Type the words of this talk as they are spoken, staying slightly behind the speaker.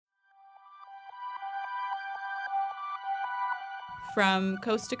From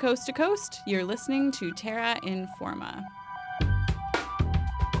coast to coast to coast, you're listening to Terra Informa.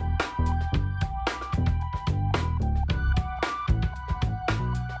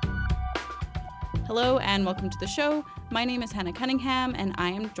 Hello and welcome to the show. My name is Hannah Cunningham and I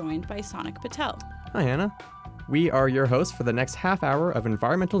am joined by Sonik Patel. Hi, Hannah. We are your hosts for the next half hour of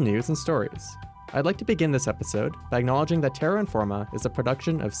environmental news and stories. I'd like to begin this episode by acknowledging that Terra Informa is a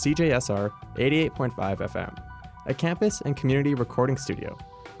production of CJSR 88.5 FM, a campus and community recording studio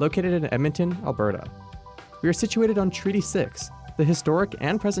located in Edmonton, Alberta. We are situated on Treaty 6, the historic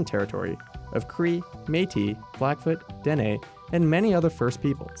and present territory of Cree, Métis, Blackfoot, Dene, and many other First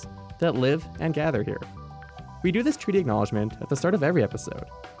Peoples that live and gather here. We do this treaty acknowledgement at the start of every episode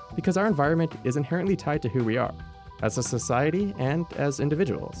because our environment is inherently tied to who we are, as a society and as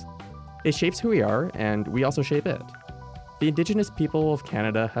individuals. It shapes who we are, and we also shape it. The Indigenous people of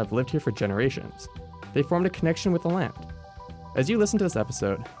Canada have lived here for generations. They formed a connection with the land. As you listen to this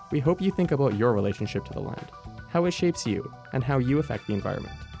episode, we hope you think about your relationship to the land, how it shapes you, and how you affect the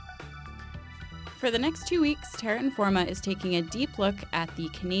environment. For the next 2 weeks, Terra Informa is taking a deep look at the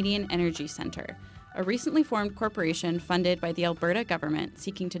Canadian Energy Centre, a recently formed corporation funded by the Alberta government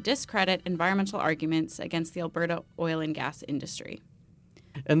seeking to discredit environmental arguments against the Alberta oil and gas industry.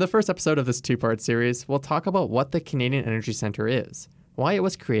 In the first episode of this two-part series, we'll talk about what the Canadian Energy Centre is, why it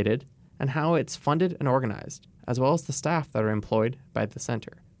was created, and how it's funded and organized, as well as the staff that are employed by the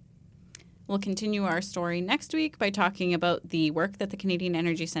centre. We'll continue our story next week by talking about the work that the Canadian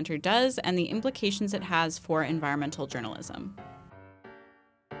Energy Centre does and the implications it has for environmental journalism.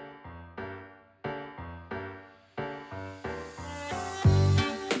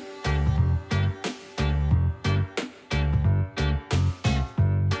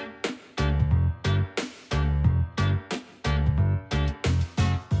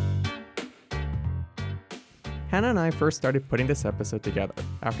 Hannah and I first started putting this episode together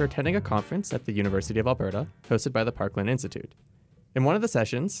after attending a conference at the University of Alberta hosted by the Parkland Institute. In one of the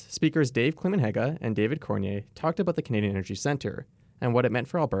sessions, speakers Dave Klimenhega and David Cornier talked about the Canadian Energy Centre and what it meant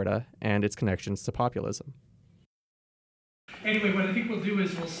for Alberta and its connections to populism. Anyway, what I think we'll do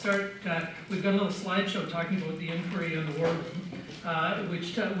is we'll start, we've got a little slideshow talking about the inquiry on the war room,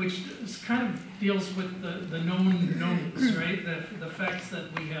 which kind of deals with the known knowns, right? The facts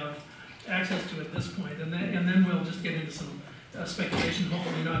that we have access to at this point, and then we'll just get into some speculation,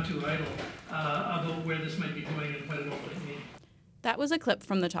 hopefully not too idle, about where this might be going and what it all might mean. That was a clip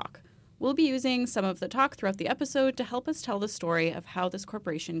from the talk. We'll be using some of the talk throughout the episode to help us tell the story of how this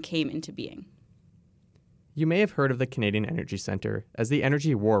corporation came into being. You may have heard of the Canadian Energy Centre as the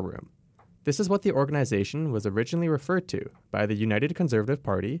Energy War Room. This is what the organization was originally referred to by the United Conservative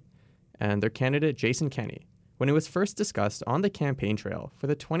Party and their candidate Jason Kenney when it was first discussed on the campaign trail for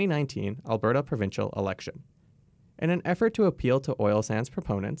the 2019 Alberta provincial election. In an effort to appeal to oil sands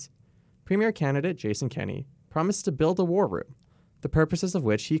proponents, Premier candidate Jason Kenney promised to build a war room, the purposes of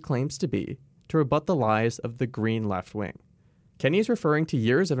which he claims to be to rebut the lies of the Green left wing. Kenney is referring to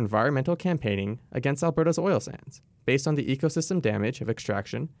years of environmental campaigning against Alberta's oil sands, based on the ecosystem damage of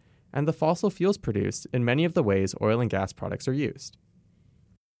extraction and the fossil fuels produced in many of the ways oil and gas products are used.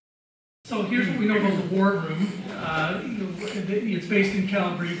 So here's what we know about the war room. It's based in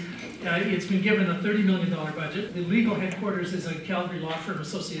Calgary. It's been given a $30 million budget. The legal headquarters is a Calgary law firm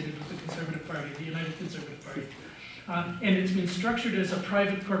associated with the Conservative Party, the United Conservative Party. And it's been structured as a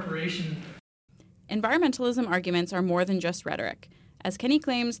private corporation. Environmentalism arguments are more than just rhetoric. As Kenney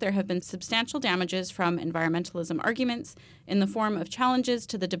claims, there have been substantial damages from environmentalism arguments in the form of challenges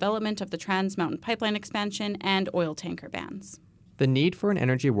to the development of the Trans Mountain Pipeline expansion and oil tanker bans. The need for an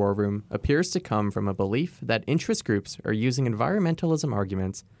energy war room appears to come from a belief that interest groups are using environmentalism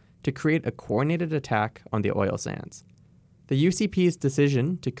arguments to create a coordinated attack on the oil sands. The UCP's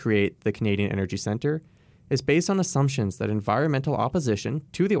decision to create the Canadian Energy Centre is based on assumptions that environmental opposition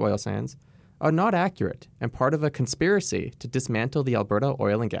to the oil sands are not accurate and part of a conspiracy to dismantle the Alberta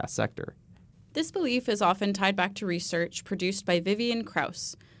oil and gas sector. This belief is often tied back to research produced by Vivian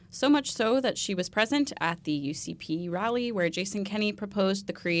Krause, so much so that she was present at the UCP rally where Jason Kenney proposed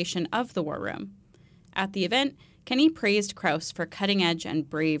the creation of the War Room. At the event, Kenney praised Krause for cutting-edge and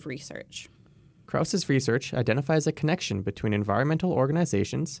brave research. Krause's research identifies a connection between environmental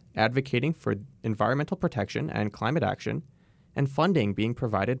organizations advocating for environmental protection and climate action and funding being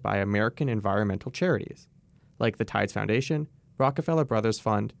provided by American environmental charities, like the Tides Foundation, Rockefeller Brothers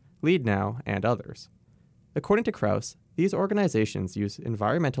Fund, Lead Now, and others. According to Krause, these organizations use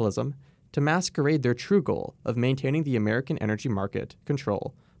environmentalism to masquerade their true goal of maintaining the American energy market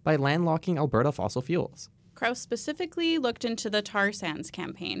control by landlocking Alberta fossil fuels. Krauss specifically looked into the tar sands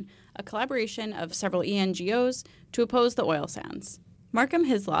campaign, a collaboration of several ENGOs to oppose the oil sands. Markham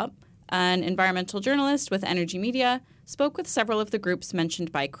Hislop, an environmental journalist with Energy Media, spoke with several of the groups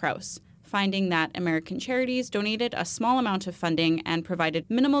mentioned by Krauss, finding that American charities donated a small amount of funding and provided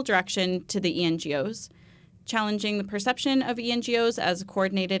minimal direction to the ENGOs, challenging the perception of ENGOs as a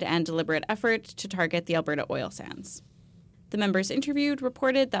coordinated and deliberate effort to target the Alberta oil sands. The members interviewed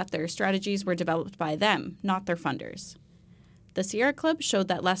reported that their strategies were developed by them, not their funders. The Sierra Club showed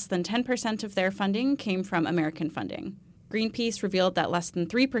that less than 10% of their funding came from American funding. Greenpeace revealed that less than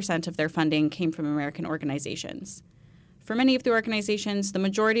 3% of their funding came from American organizations. For many of the organizations, the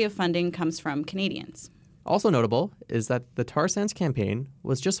majority of funding comes from Canadians. Also notable is that the tar sands campaign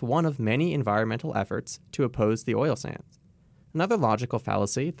was just one of many environmental efforts to oppose the oil sands. Another logical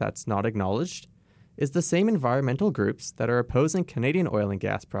fallacy that's not acknowledged is the same environmental groups that are opposing Canadian oil and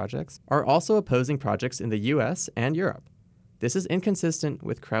gas projects are also opposing projects in the US and Europe. This is inconsistent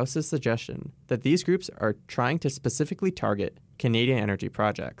with Krauss's suggestion that these groups are trying to specifically target Canadian energy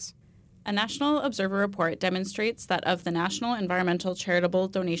projects. A National Observer report demonstrates that of the national environmental charitable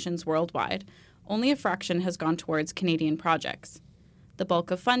donations worldwide, only a fraction has gone towards Canadian projects. The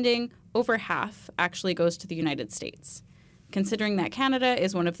bulk of funding, over half, actually goes to the United States. Considering that Canada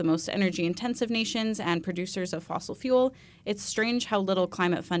is one of the most energy-intensive nations and producers of fossil fuel, it's strange how little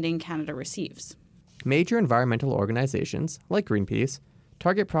climate funding Canada receives. Major environmental organizations, like Greenpeace,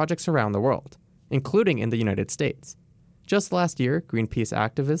 target projects around the world, including in the United States. Just last year, Greenpeace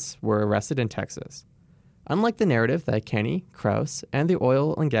activists were arrested in Texas. Unlike the narrative that Kenney, Krauss, and the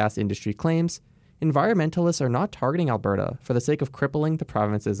oil and gas industry claims, environmentalists are not targeting Alberta for the sake of crippling the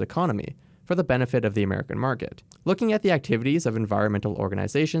province's economy for the benefit of the American market. Looking at the activities of environmental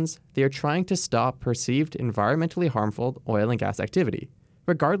organizations, they are trying to stop perceived environmentally harmful oil and gas activity,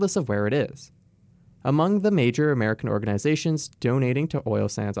 regardless of where it is. Among the major American organizations donating to oil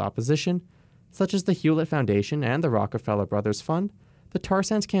sands opposition, such as the Hewlett Foundation and the Rockefeller Brothers Fund, the tar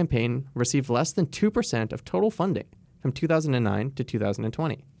sands campaign received less than 2% of total funding from 2009 to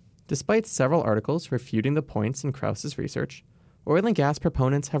 2020. Despite several articles refuting the points in Krauss's research, oil and gas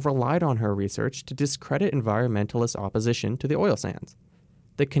proponents have relied on her research to discredit environmentalist opposition to the oil sands.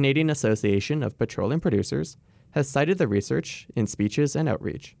 The Canadian Association of Petroleum Producers has cited the research in speeches and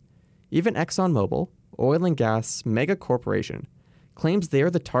outreach. Even ExxonMobil, oil and gas mega corporation, claims they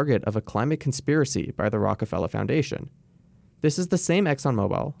are the target of a climate conspiracy by the Rockefeller Foundation. This is the same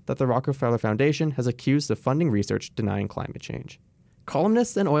ExxonMobil that the Rockefeller Foundation has accused of funding research denying climate change.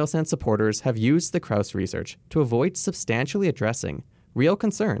 Columnists and oil sands supporters have used the Krauss research to avoid substantially addressing real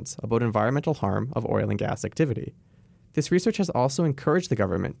concerns about environmental harm of oil and gas activity. This research has also encouraged the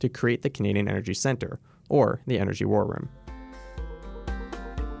government to create the Canadian Energy Centre, or the Energy War Room.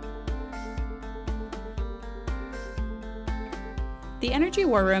 The Energy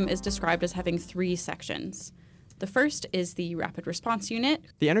War Room is described as having 3 sections. The first is the Rapid Response Unit.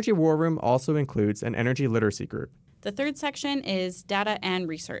 The Energy War Room also includes an energy literacy group. The third section is Data and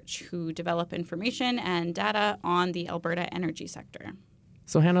Research, who develop information and data on the Alberta energy sector.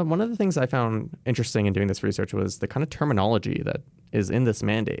 So Hannah, one of the things I found interesting in doing this research was the kind of terminology that is in this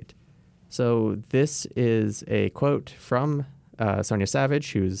mandate. So this is a quote from Sonia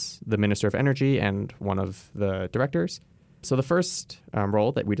Savage, who's the Minister of Energy and one of the directors. So the first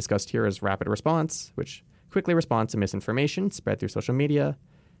role that we discussed here is rapid response, which quickly responds to misinformation spread through social media.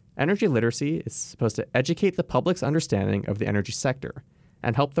 Energy literacy is supposed to educate the public's understanding of the energy sector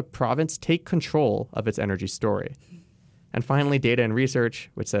and help the province take control of its energy story. And finally, data and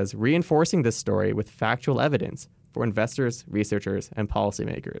research, which says reinforcing this story with factual evidence for investors, researchers, and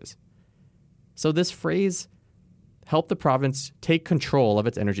policymakers. So this phrase, help the province take control of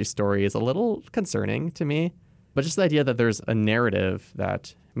its energy story, is a little concerning to me. But just the idea that there's a narrative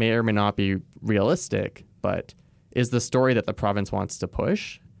that may or may not be realistic, but is the story that the province wants to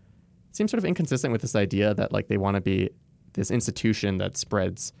push, seems sort of inconsistent with this idea that like they want to be this institution that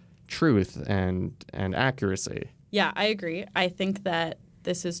spreads truth and accuracy. Yeah, I agree. I think that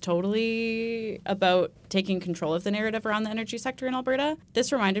this is totally about taking control of the narrative around the energy sector in Alberta.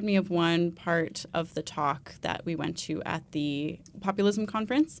 This reminded me of one part of the talk that we went to at the Populism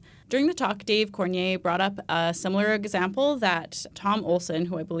Conference. During the talk, Dave Cornier brought up a similar example that Tom Olson,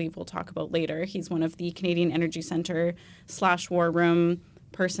 who I believe we'll talk about later, he's one of the Canadian Energy Centre /War Room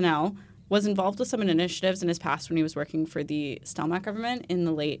personnel, was involved with some initiatives in his past when he was working for the Stelmach government in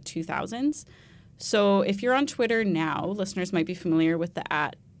the late 2000s. So if you're on Twitter now, listeners might be familiar with the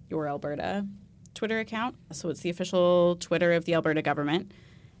 @YourAlberta Twitter account. So it's the official Twitter of the Alberta government.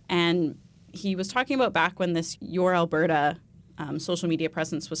 And he was talking about back when this Your Alberta social media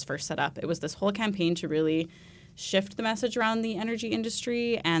presence was first set up. It was this whole campaign to really shift the message around the energy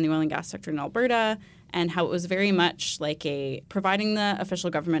industry and the oil and gas sector in Alberta, and how it was very much like providing the official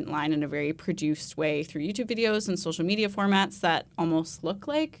government line in a very produced way through YouTube videos and social media formats that almost look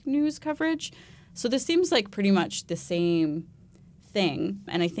like news coverage. So this seems like pretty much the same thing.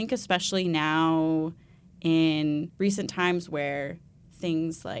 And I think especially now in recent times where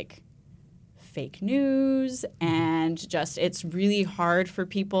things like fake news and just it's really hard for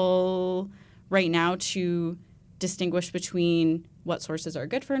people right now to distinguish between what sources are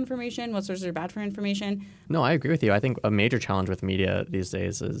good for information, what sources are bad for information. No, I agree with you. I think a major challenge with media these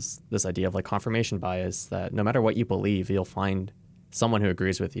days is this idea of like confirmation bias, that no matter what you believe, you'll find someone who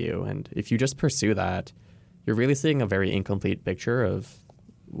agrees with you. And if you just pursue that, you're really seeing a very incomplete picture of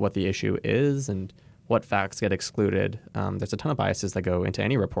what the issue is and what facts get excluded. There's a ton of biases that go into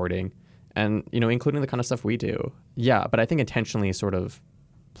any reporting, and, you know, including the kind of stuff we do. Yeah, but I think intentionally sort of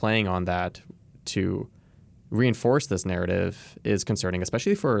playing on that to reinforce this narrative is concerning,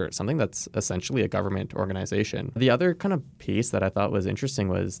 especially for something that's essentially a government organization. The other kind of piece that I thought was interesting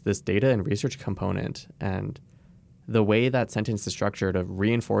was this data and research component, and the way that sentence is structured of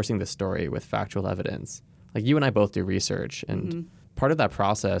reinforcing the story with factual evidence. Like, you and I both do research, and part of that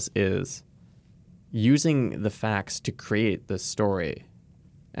process is using the facts to create the story.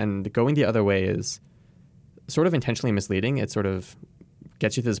 And going the other way is sort of intentionally misleading. It sort of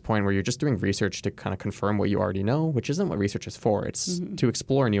gets you to this point where you're just doing research to kind of confirm what you already know, which isn't what research is for. It's to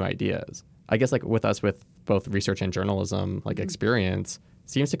explore new ideas. I guess like with us, with both research and journalism, like experience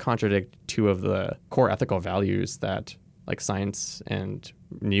seems to contradict two of the core ethical values that like science and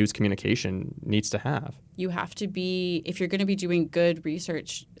news communication needs to have. You have to be, if you're going to be doing good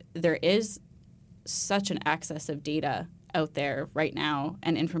research, there is such an excess of data out there right now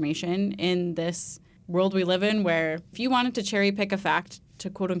and information in this world we live in, where if you wanted to cherry pick a fact to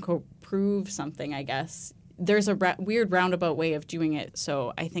quote unquote prove something, I guess, there's a weird roundabout way of doing it.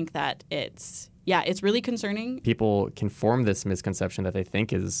 So I think that it's really concerning. People can form this misconception that they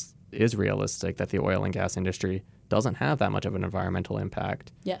think is realistic, that the oil and gas industry doesn't have that much of an environmental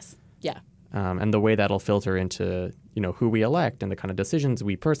impact. Yes. Yeah. And the way that'll filter into, you know, who we elect and the kind of decisions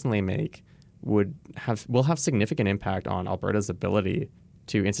we personally make will have significant impact on Alberta's ability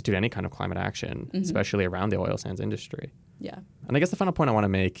to institute any kind of climate action, especially around the oil sands industry. Yeah. And I guess the final point I want to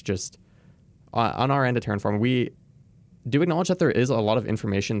make, just on our end at TerraInform, we do acknowledge that there is a lot of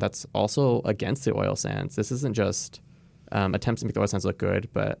information that's also against the oil sands. This isn't just attempts to make the oil sands look good,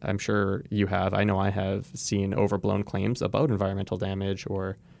 but I'm sure I know I have seen overblown claims about environmental damage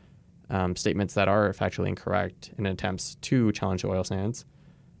or statements that are factually incorrect in attempts to challenge the oil sands.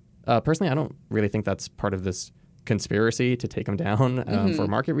 Personally, I don't really think that's part of this conspiracy to take them down for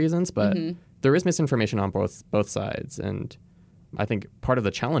market reasons, but there is misinformation on both sides. And I think part of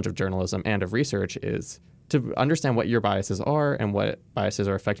the challenge of journalism and of research is to understand what your biases are and what biases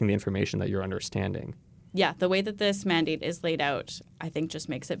are affecting the information that you're understanding. Yeah, the way that this mandate is laid out, I think just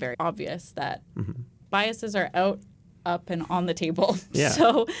makes it very obvious that biases are out, up, and on the table. Yeah.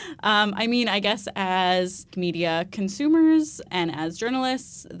 So, I mean, I guess as media consumers and as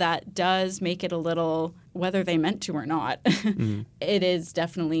journalists, that does make it a little, whether they meant to or not, it is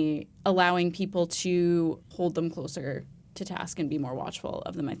definitely allowing people to hold them closer to task and be more watchful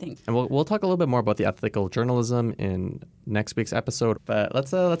of them, I think. And we'll talk a little bit more about the ethical journalism in next week's episode. But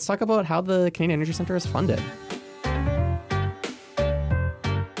let's talk about how the Canadian Energy Centre is funded.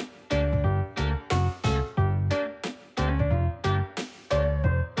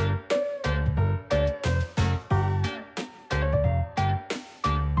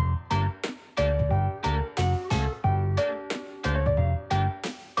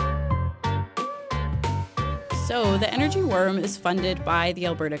 So the Energy War Room is funded by the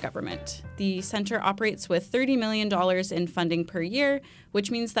Alberta government. The centre operates with $30 million in funding per year,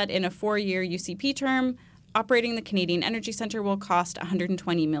 which means that in a 4-year UCP term, operating the Canadian Energy Centre will cost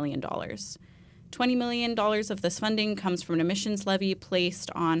 $120 million. $20 million of this funding comes from an emissions levy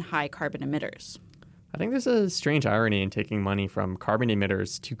placed on high carbon emitters. I think there's a strange irony in taking money from carbon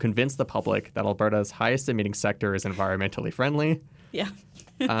emitters to convince the public that Alberta's highest emitting sector is environmentally friendly. Yeah.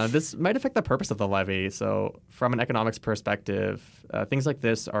 This might affect the purpose of the levy. So from an economics perspective, things like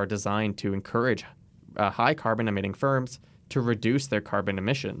this are designed to encourage high carbon emitting firms to reduce their carbon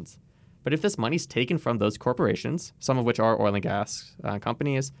emissions. But if this money's taken from those corporations, some of which are oil and gas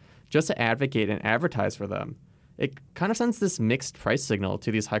companies, just to advocate and advertise for them, it kind of sends this mixed price signal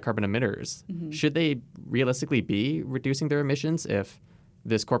to these high carbon emitters. Should they realistically be reducing their emissions if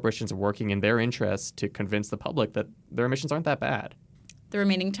this corporation's working in their interest to convince the public that their emissions aren't that bad? The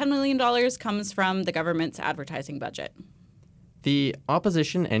remaining $10 million comes from the government's advertising budget. The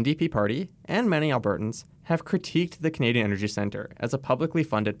opposition NDP party and many Albertans have critiqued the Canadian Energy Centre as a publicly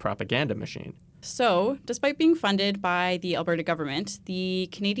funded propaganda machine. So, despite being funded by the Alberta government, the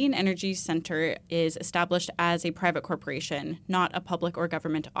Canadian Energy Centre is established as a private corporation, not a public or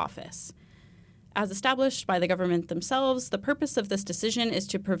government office. As established by the government themselves, the purpose of this decision is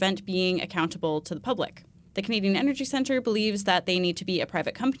to prevent being accountable to the public. The Canadian Energy Centre believes that they need to be a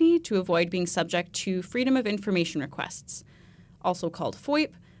private company to avoid being subject to Freedom of Information requests, also called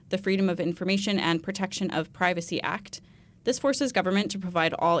FOIP, the Freedom of Information and Protection of Privacy Act. This forces government to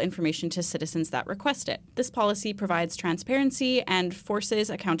provide all information to citizens that request it. This policy provides transparency and forces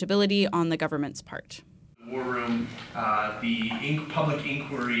accountability on the government's part. War Room, the public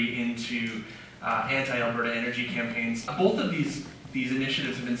inquiry into anti-Alberta energy campaigns. Both of these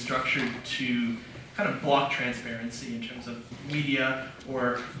initiatives have been structured to kind of block transparency in terms of media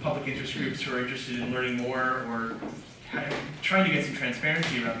or public interest groups who are interested in learning more or trying to get some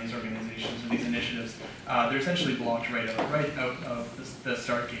transparency around these organizations or these initiatives. They're essentially blocked right out of the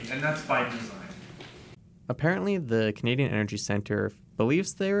start gate, and that's by design. Apparently, the Canadian Energy Centre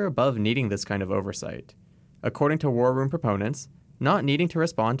believes they're above needing this kind of oversight. According to War Room proponents, not needing to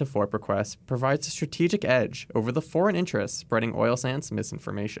respond to FOIP requests provides a strategic edge over the foreign interests spreading oil sands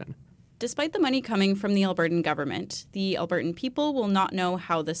misinformation. Despite the money coming from the Albertan government, the Albertan people will not know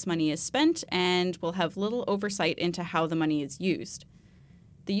how this money is spent and will have little oversight into how the money is used.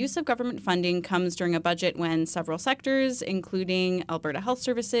 The use of government funding comes during a budget when several sectors, including Alberta Health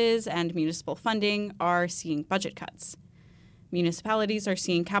Services and municipal funding, are seeing budget cuts. Municipalities are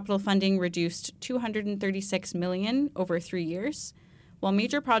seeing capital funding reduced $236 million over 3 years, while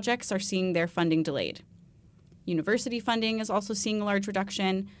major projects are seeing their funding delayed. University funding is also seeing a large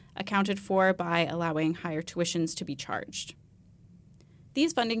reduction, accounted for by allowing higher tuitions to be charged.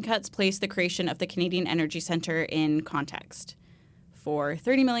 These funding cuts place the creation of the Canadian Energy Centre in context. For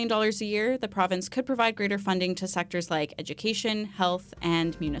 $30 million a year, the province could provide greater funding to sectors like education, health,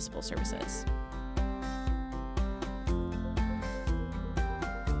 and municipal services.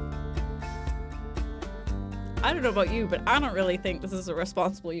 I don't know about you, but I don't really think this is a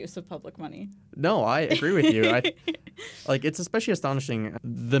responsible use of public money. No, I agree with you. It's especially astonishing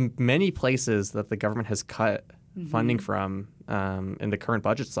the many places that the government has cut funding from in the current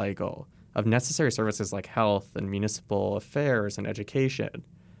budget cycle of necessary services like health and municipal affairs and education.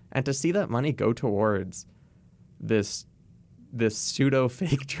 And to see that money go towards this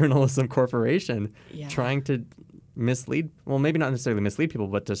pseudo-fake journalism corporation trying to mislead, well, maybe not necessarily mislead people,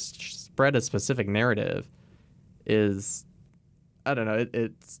 but to spread a specific narrative is, I don't know,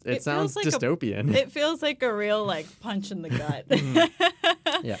 it sounds like dystopian. It feels like a real punch in the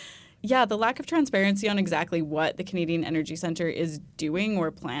gut. Yeah, the lack of transparency on exactly what the Canadian Energy Centre is doing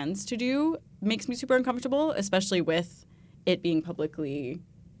or plans to do makes me super uncomfortable, especially with it being publicly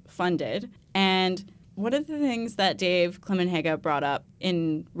funded. And one of the things that Dave Klimenhaga brought up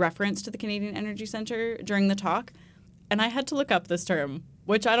in reference to the Canadian Energy Centre during the talk, and I had to look up this term,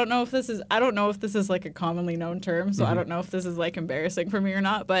 which I don't know if this is like a commonly known term, so I don't know if this is embarrassing for me or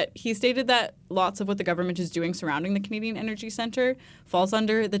not, but he stated that lots of what the government is doing surrounding the Canadian Energy Centre falls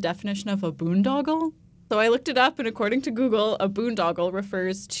under the definition of a boondoggle. So I looked it up, and according to Google, a boondoggle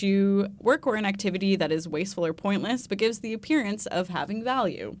refers to work or an activity that is wasteful or pointless but gives the appearance of having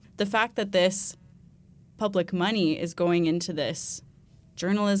value. The fact that this public money is going into this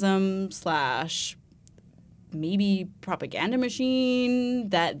journalism / maybe propaganda machine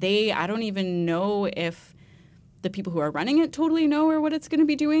that I don't even know if the people who are running it totally know or what it's going to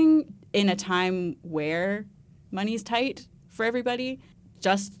be doing in a time where money's tight for everybody,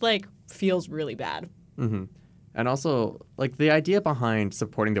 just feels really bad. Mm-hmm. And also, the idea behind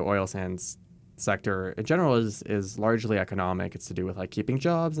supporting the oil sands sector in general is largely economic. It's to do with keeping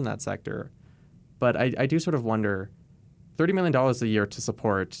jobs in that sector. But I do sort of wonder, $30 million a year to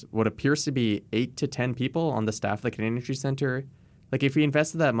support what appears to be 8 to 10 people on the staff of the Canadian Energy Centre. If we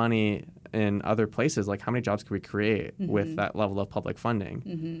invested that money in other places, how many jobs could we create with that level of public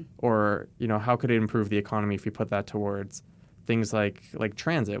funding? Or, how could it improve the economy if we put that towards things like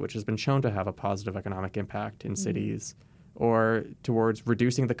transit, which has been shown to have a positive economic impact in cities, or towards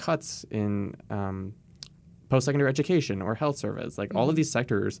reducing the cuts in post-secondary education or health service. All of these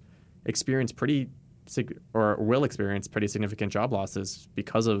sectors will experience pretty significant job losses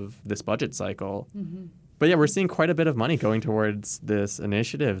because of this budget cycle. But yeah, we're seeing quite a bit of money going towards this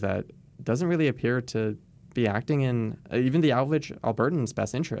initiative that doesn't really appear to be acting in even the average Albertan's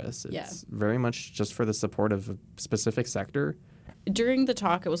best interests. It's very much just for the support of a specific sector. During the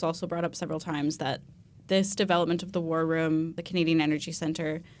talk, it was also brought up several times that this development of the War Room, the Canadian Energy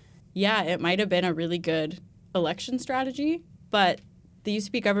Centre, it might have been a really good election strategy But the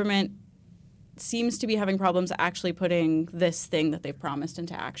UCP government seems to be having problems actually putting this thing that they've promised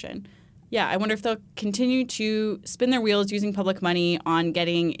into action. Yeah, I wonder if they'll continue to spin their wheels using public money on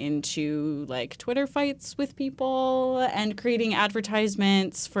getting into like Twitter fights with people and creating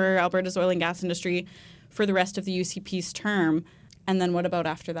advertisements for Alberta's oil and gas industry for the rest of the UCP's term. And then what about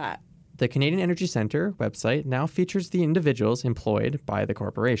after that? The Canadian Energy Centre website now features the individuals employed by the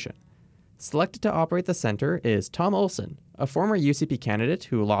corporation. Selected to operate the centre is Tom Olson, a former UCP candidate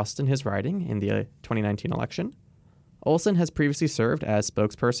who lost in his riding in the 2019 election. Olson has previously served as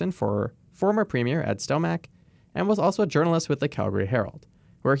spokesperson for former Premier Ed Stelmach and was also a journalist with the Calgary Herald,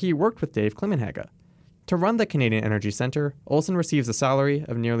 where he worked with Dave Klimenhaga. To run the Canadian Energy Centre, Olson receives a salary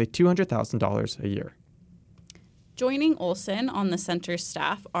of nearly $200,000 a year. Joining Olson on the centre's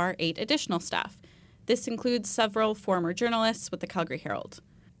staff are 8 additional staff. This includes several former journalists with the Calgary Herald.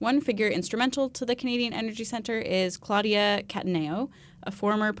 One figure instrumental to the Canadian Energy Centre is Claudia Cataneo, a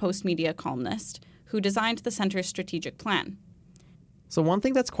former Postmedia columnist, who designed the centre's strategic plan. So one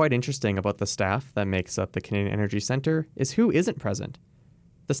thing that's quite interesting about the staff that makes up the Canadian Energy Centre is who isn't present.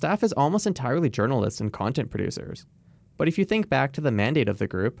 The staff is almost entirely journalists and content producers. But if you think back to the mandate of the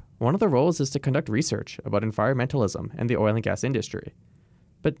group, one of the roles is to conduct research about environmentalism and the oil and gas industry.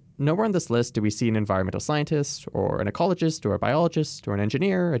 But nowhere on this list do we see an environmental scientist, or an ecologist, or a biologist, or an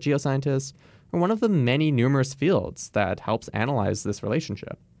engineer, a geoscientist, or one of the many numerous fields that helps analyze this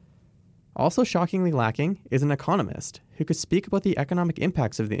relationship. Also shockingly lacking is an economist who could speak about the economic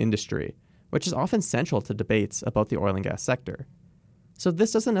impacts of the industry, which is often central to debates about the oil and gas sector. So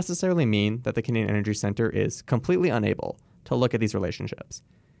this doesn't necessarily mean that the Canadian Energy Centre is completely unable to look at these relationships,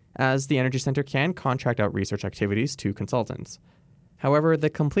 as the Energy Centre can contract out research activities to consultants. However, the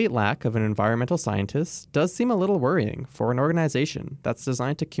complete lack of an environmental scientist does seem a little worrying for an organization that's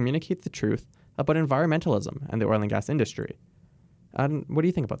designed to communicate the truth about environmentalism and the oil and gas industry. What do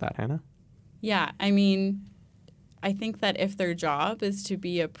you think about that, Hannah? Yeah, I mean, I think that if their job is to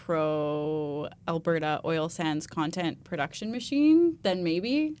be a pro-Alberta oil sands content production machine, then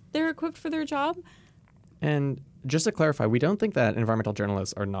maybe they're equipped for their job. And just to clarify, we don't think that environmental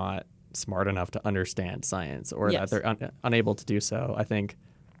journalists are not smart enough to understand science or that they're unable to do so. I think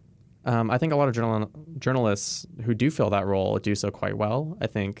a lot of journalists who do fill that role do so quite well. I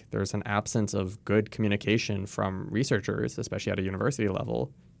think there's an absence of good communication from researchers, especially at a university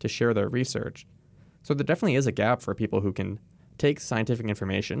level, to share their research. So there definitely is a gap for people who can take scientific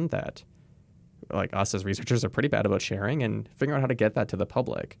information that, like us as researchers, are pretty bad about sharing and figure out how to get that to the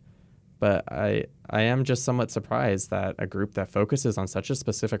public. But I am just somewhat surprised that a group that focuses on such a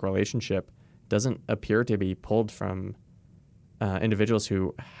specific relationship doesn't appear to be pulled from individuals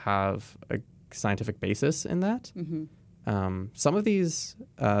who have a scientific basis in that. Mm-hmm. Some of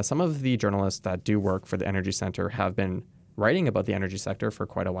the journalists that do work for the Energy Centre have been writing about the energy sector for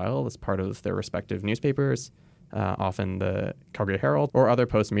quite a while as part of their respective newspapers, often the Calgary Herald or other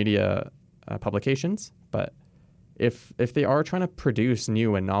Postmedia publications. But if they are trying to produce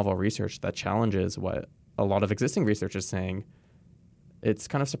new and novel research that challenges what a lot of existing research is saying, it's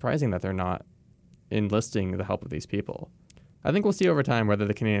kind of surprising that they're not enlisting the help of these people. I think we'll see over time whether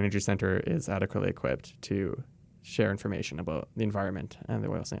the Canadian Energy Centre is adequately equipped to share information about the environment and the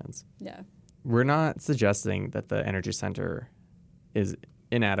oil sands. Yeah. We're not suggesting that the Energy Centre is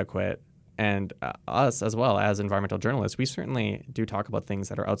inadequate, and us as well as environmental journalists, we certainly do talk about things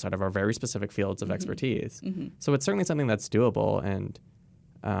that are outside of our very specific fields of mm-hmm. expertise. Mm-hmm. So it's certainly something that's doable, and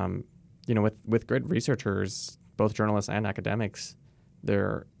with good researchers, both journalists and academics,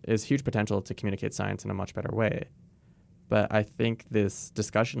 there is huge potential to communicate science in a much better way. But I think this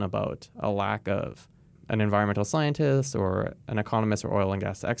discussion about a lack of an environmental scientist or an economist or oil and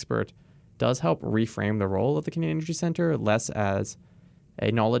gas expert does help reframe the role of the Canadian Energy Centre less as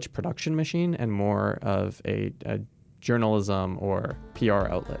a knowledge production machine and more of a journalism or PR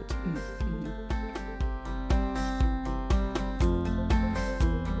outlet. Mm-hmm.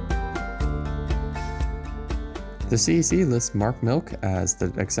 The CEC lists Mark Milk as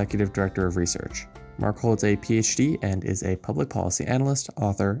the Executive Director of Research. Mark holds a PhD and is a public policy analyst,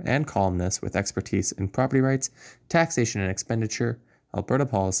 author, and columnist with expertise in property rights, taxation and expenditure, Alberta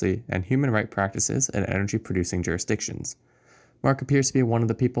policy, and human rights practices in energy-producing jurisdictions. Mark appears to be one of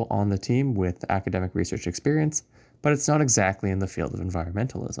the people on the team with academic research experience, but it's not exactly in the field of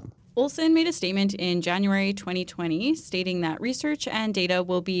environmentalism. Olson made a statement in January 2020 stating that research and data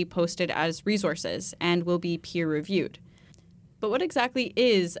will be posted as resources and will be peer-reviewed. But what exactly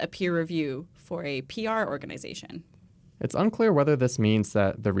is a peer review for a PR organization? It's unclear whether this means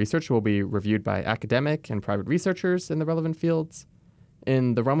that the research will be reviewed by academic and private researchers in the relevant fields.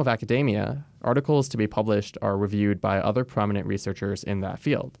 In the realm of academia, articles to be published are reviewed by other prominent researchers in that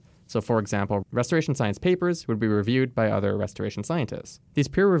field. So, for example, restoration science papers would be reviewed by other restoration scientists. These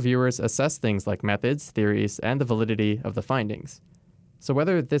peer reviewers assess things like methods, theories, and the validity of the findings. So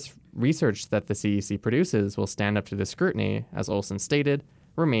whether this research that the CEC produces will stand up to the scrutiny, as Olson stated,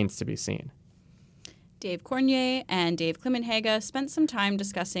 remains to be seen. Dave Cornier and Dave Klimenhaga spent some time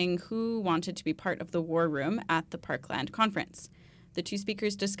discussing who wanted to be part of the War Room at the Parkland Conference. The two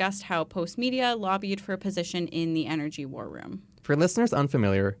speakers discussed how Postmedia lobbied for a position in the Energy War Room. For listeners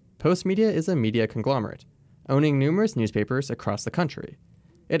unfamiliar, Postmedia is a media conglomerate, owning numerous newspapers across the country.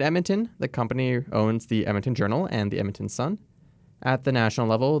 In Edmonton, the company owns the Edmonton Journal and the Edmonton Sun. At the national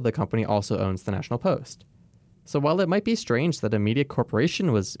level, the company also owns the National Post. So while it might be strange that a media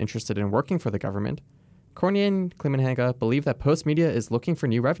corporation was interested in working for the government, Cornier and Klimenhaga believe that Postmedia is looking for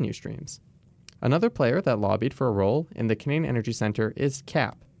new revenue streams. Another player that lobbied for a role in the Canadian Energy Centre is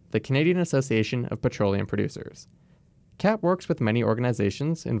CAP, the Canadian Association of Petroleum Producers. CAP works with many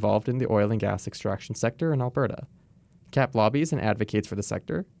organizations involved in the oil and gas extraction sector in Alberta. CAP lobbies and advocates for the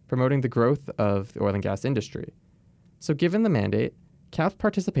sector, promoting the growth of the oil and gas industry. So given the mandate, CAP's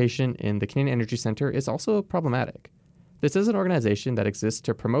participation in the Canadian Energy Centre is also problematic. This is an organization that exists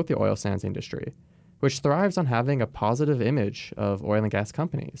to promote the oil sands industry, which thrives on having a positive image of oil and gas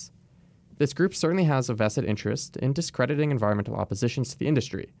companies. This group certainly has a vested interest in discrediting environmental oppositions to the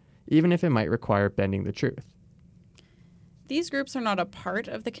industry, even if it might require bending the truth. These groups are not a part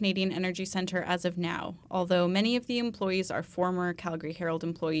of the Canadian Energy Centre as of now, although many of the employees are former Calgary Herald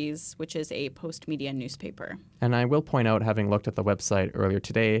employees, which is a Postmedia newspaper. And I will point out, having looked at the website earlier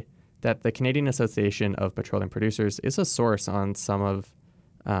today, that the Canadian Association of Petroleum Producers is a source on some of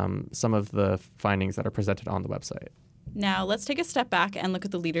the findings that are presented on the website. Now, let's take a step back and look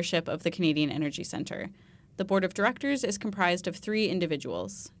at the leadership of the Canadian Energy Centre. The board of directors is comprised of 3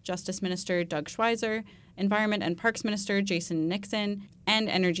 individuals: Justice Minister Doug Schweizer, Environment and Parks Minister Jason Nixon, and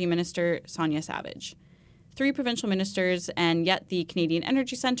Energy Minister Sonia Savage. 3 provincial ministers, and yet the Canadian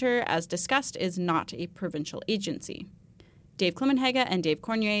Energy Centre, as discussed, is not a provincial agency. Dave Klimenhaga and Dave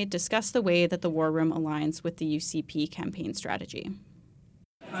Cornier discuss the way that the War Room aligns with the UCP campaign strategy.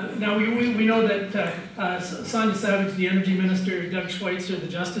 Now, we know that Sonia Savage, the Energy Minister, Doug Schweitzer, the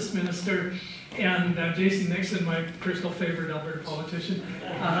Justice Minister, and Jason Nixon, my personal favorite Alberta politician,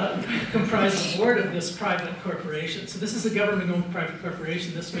 comprise the board of this private corporation. So this is a government-owned private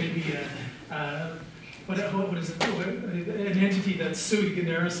corporation. This may be what is it? An entity that's sui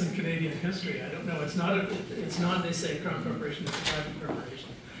generis in Canadian history. I don't know. It's not. They say Crown Corporation. It's a private corporation,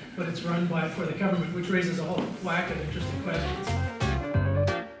 but it's run for the government, which raises a whole whack of interesting questions.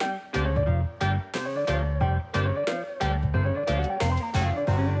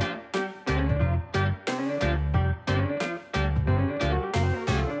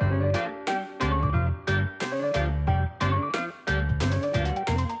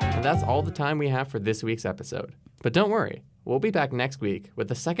 And that's all the time we have for this week's episode. But don't worry, we'll be back next week with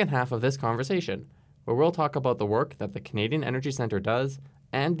the second half of this conversation, where we'll talk about the work that the Canadian Energy Centre does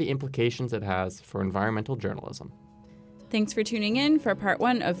and the implications it has for environmental journalism. Thanks for tuning in for part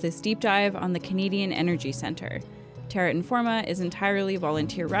 1 of this deep dive on the Canadian Energy Centre. Terra Informa is entirely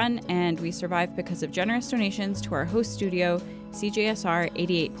volunteer-run, and we survive because of generous donations to our host studio, CJSR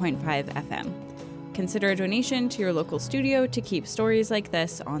 88.5 FM. Consider a donation to your local studio to keep stories like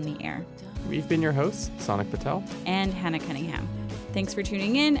this on the air. We've been your hosts, Sonic Patel and Hannah Cunningham. Thanks for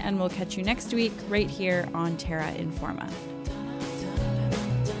tuning in, and we'll catch you next week right here on Terra Informa.